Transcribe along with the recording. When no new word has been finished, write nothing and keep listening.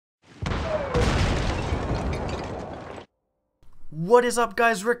What is up,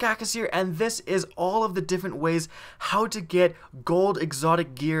 guys? Rickackis here, and this is all of the different ways how to get gold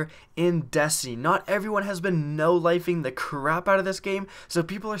exotic gear in Destiny. Not everyone has been no-lifing the crap out of this game, so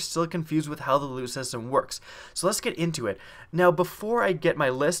people are still confused with how the loot system works. So let's get into it. Now, before I get my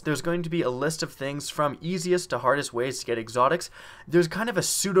list, there's going to be a list of things from easiest to hardest ways to get exotics. There's kind of a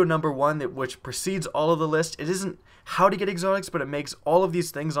pseudo number one which precedes all of the list. It isn't how to get exotics, but it makes all of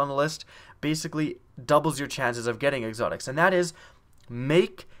these things on the list basically doubles your chances of getting exotics, and that is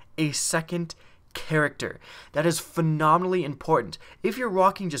make a second character. That is phenomenally important. If you're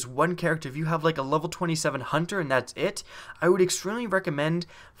rocking just one character, if you have like a level 27 hunter and that's it, I would extremely recommend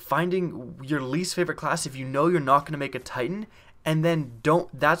finding your least favorite class if you know you're not going to make a Titan, and then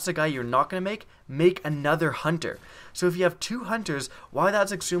that's the guy you're not going to make another hunter. So if you have two hunters, why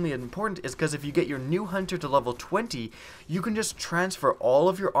that's extremely important is because if you get your new hunter to level 20, you can just transfer all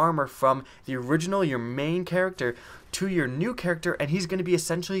of your armor from the original, your main character, to your new character, and he's going to be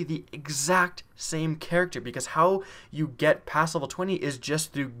essentially the exact same character, because how you get past level 20 is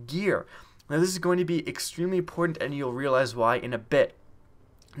just through gear. Now this is going to be extremely important, and you'll realize why in a bit.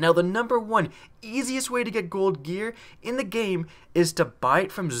 Now, the number one easiest way to get gold gear in the game is to buy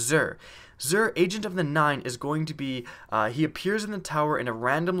it from Xur. Xur, Agent of the Nine, is going to be, he appears in the tower in a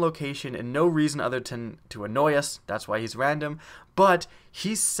random location and no reason other than to annoy us. That's why he's random. But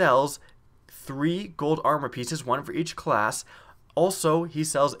he sells 3 gold armor pieces, 1 for each class. Also, he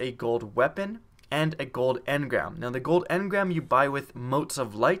sells a gold weapon and a gold engram. Now, the gold engram you buy with Motes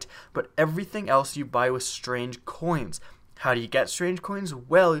of Light, but everything else you buy with strange coins. How do you get strange coins?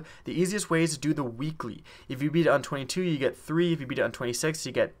 Well, the easiest way is to do the weekly. If you beat it on 22, you get 3. If you beat it on 26,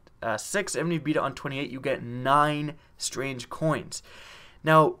 you get 6. And if you beat it on 28, you get 9 strange coins.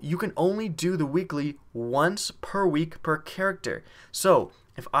 Now, you can only do the weekly once per week per character. So,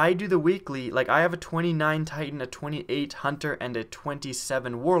 if I do the weekly, like I have a 29 Titan, a 28 Hunter, and a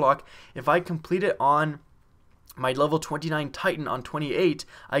 27 Warlock, if I complete it on my level 29 Titan on 28,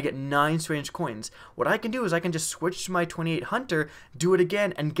 I get 9 strange coins. What I can do is I can just switch to my 28 Hunter, do it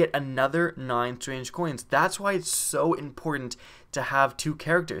again, and get another 9 strange coins. That's why it's so important to have 2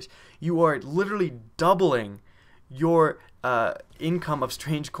 characters. You are literally doubling your income of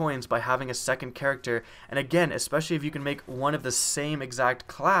strange coins by having a second character. And again, especially if you can make one of the same exact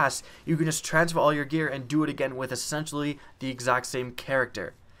class, you can just transfer all your gear and do it again with essentially the exact same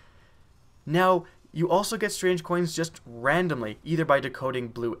character. Now, you also get strange coins just randomly, either by decoding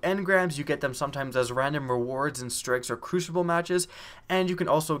blue engrams. You get them sometimes as random rewards in Strikes or Crucible matches, and you can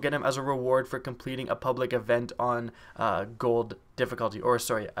also get them as a reward for completing a public event on gold difficulty, or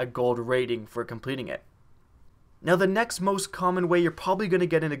sorry, a gold rating for completing it. Now, the next most common way you're probably going to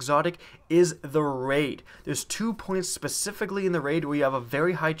get an exotic is the raid. There's 2 points specifically in the raid where you have a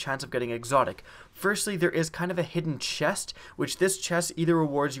very high chance of getting exotic. Firstly, there is kind of a hidden chest, which this chest either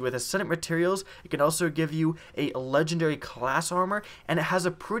rewards you with Ascendant materials, it can also give you a legendary class armor, and it has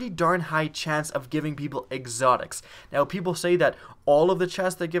a pretty darn high chance of giving people exotics. Now, people say that all of the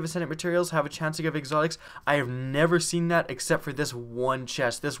chests that give Ascendant materials have a chance to give exotics. I have never seen that except for this one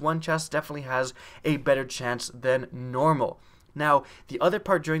chest. This one chest definitely has a better chance than normal. Now, the other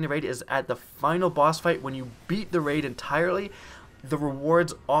part during the raid is at the final boss fight. When you beat the raid entirely, the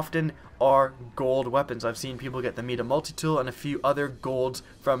rewards often are gold weapons. I've seen people get the Meta Multi-Tool and a few other golds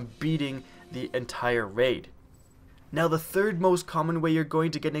from beating the entire raid. Now, the third most common way you're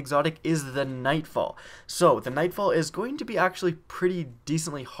going to get an exotic is the Nightfall. So, the Nightfall is going to be actually pretty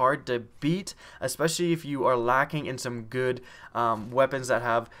decently hard to beat, especially if you are lacking in some good weapons that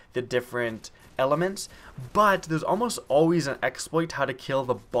have the different elements. But there's almost always an exploit how to kill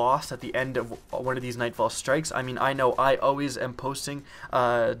the boss at the end of one of these Nightfall strikes. I mean, I know I always am posting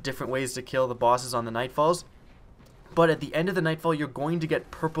different ways to kill the bosses on the Nightfalls. But at the end of the Nightfall, you're going to get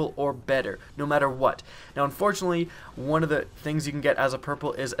purple or better, no matter what. Now, unfortunately, one of the things you can get as a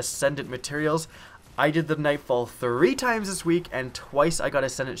purple is Ascendant materials. I did the Nightfall 3 times this week, and twice I got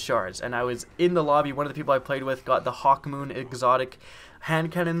Ascendant shards. And I was in the lobby, one of the people I played with got the Hawkmoon exotic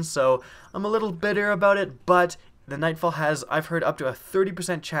hand cannon, so I'm a little bitter about it, but the Nightfall has, I've heard, up to a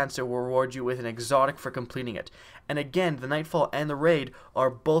 30% chance to reward you with an exotic for completing it. And again, the Nightfall and the raid are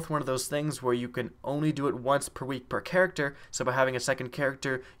both one of those things where you can only do it once per week per character, so by having a second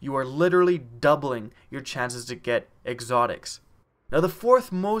character, you are literally doubling your chances to get exotics. Now, the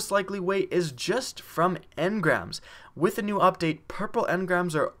fourth most likely way is just from engrams. With the new update, purple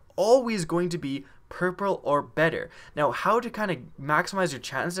engrams are always going to be purple or better. Now, how to kind of maximize your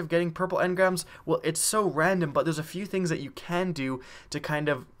chances of getting purple engrams? Well, it's so random, but there's a few things that you can do to kind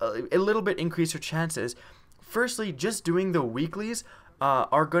of a little bit increase your chances. Firstly, just doing the weeklies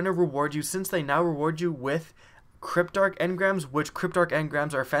are going to reward you, since they now reward you with Cryptarch engrams, which Cryptarch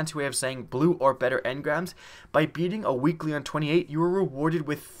engrams are a fancy way of saying blue or better engrams. By beating a weekly on 28, you were rewarded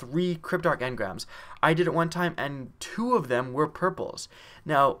with 3 Cryptarch engrams. I did it one time and 2 of them were purples.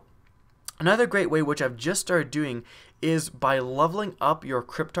 Now, another great way, which I've just started doing, is by leveling up your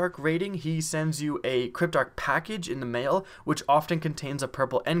Cryptarch rating. He sends you a Cryptarch package in the mail, which often contains a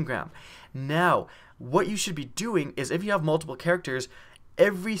purple engram. Now, what you should be doing is, if you have multiple characters,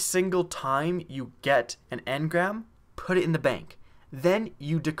 every single time you get an engram, put it in the bank. Then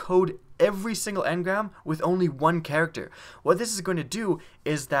you decode every single engram with only 1 character. What this is going to do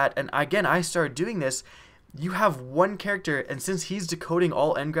is that, and again, I started doing this, you have 1 character, and since he's decoding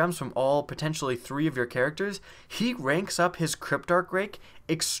all engrams from all potentially 3 of your characters, he ranks up his Cryptarch rank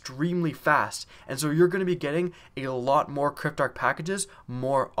extremely fast. And so you're going to be getting a lot more Cryptarch packages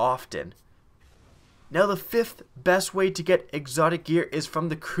more often. Now, the 5th best way to get exotic gear is from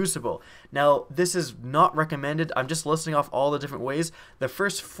the Crucible. Now, this is not recommended. I'm just listing off all the different ways. The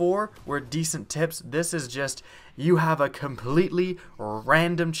first 4 were decent tips. This is just, you have a completely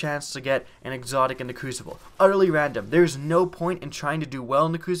random chance to get an exotic in the Crucible. Utterly random. There's no point in trying to do well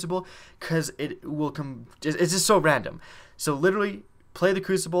in the Crucible because it will it's just so random. So literally, play the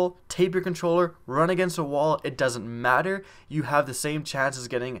Crucible, tape your controller, run against a wall, it doesn't matter. You have the same chance as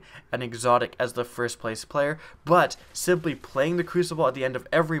getting an exotic as the first place player, but simply playing the Crucible at the end of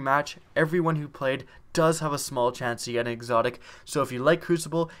every match, everyone who played does have a small chance to get an exotic, so if you like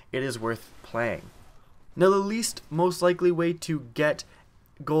Crucible, it is worth playing. Now, the least most likely way to get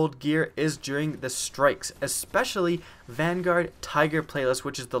gold gear is during the strikes, especially Vanguard Tiger playlist,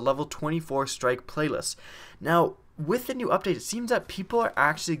 which is the level 24 strike playlist. Now, with the new update, it seems that people are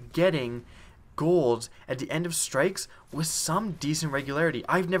actually getting golds at the end of strikes with some decent regularity.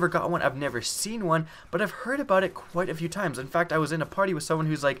 I've never got one, I've never seen one, but I've heard about it quite a few times. In fact, I was in a party with someone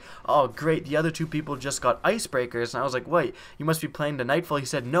who's like, oh great, the other 2 people just got icebreakers, and I was like, wait, you must be playing the Nightfall. He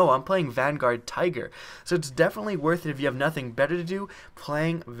said, no, I'm playing Vanguard Tiger. So it's definitely worth it if you have nothing better to do,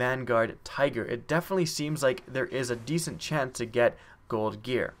 playing Vanguard Tiger. It definitely seems like there is a decent chance to get gold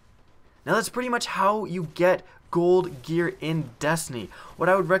gear. Now, that's pretty much how you get gold gear in Destiny. What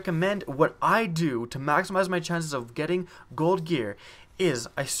I would recommend, what I do to maximize my chances of getting gold gear, is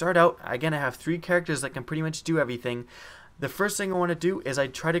I start out, again, I have 3 characters that can pretty much do everything. The first thing I want to do is I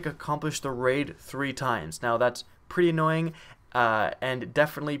try to accomplish the raid 3 times. Now, that's pretty annoying and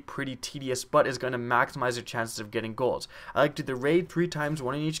definitely pretty tedious, but is going to maximize your chances of getting golds. I like to do the raid 3 times,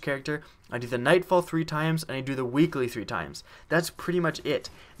 1 in each character. I do the Nightfall 3 times, and I do the weekly 3 times. That's pretty much it.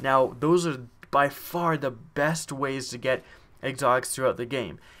 Now, those are by far the best ways to get exotics throughout the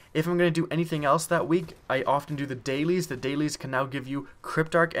game. If I'm going to do anything else that week, I often do the dailies. The dailies can now give you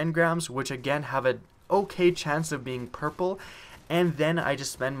Cryptarch engrams, which again have an okay chance of being purple. And then I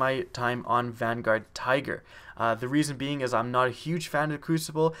just spend my time on Vanguard Tiger. The reason being is I'm not a huge fan of the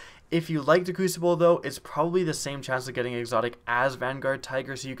Crucible. If you like the Crucible though, it's probably the same chance of getting exotic as Vanguard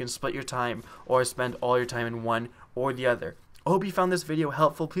Tiger, so you can split your time or spend all your time in one or the other. I hope you found this video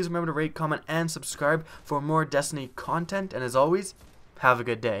helpful. Please remember to rate, comment, and subscribe for more Destiny content. And as always, have a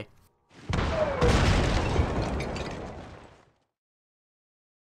good day.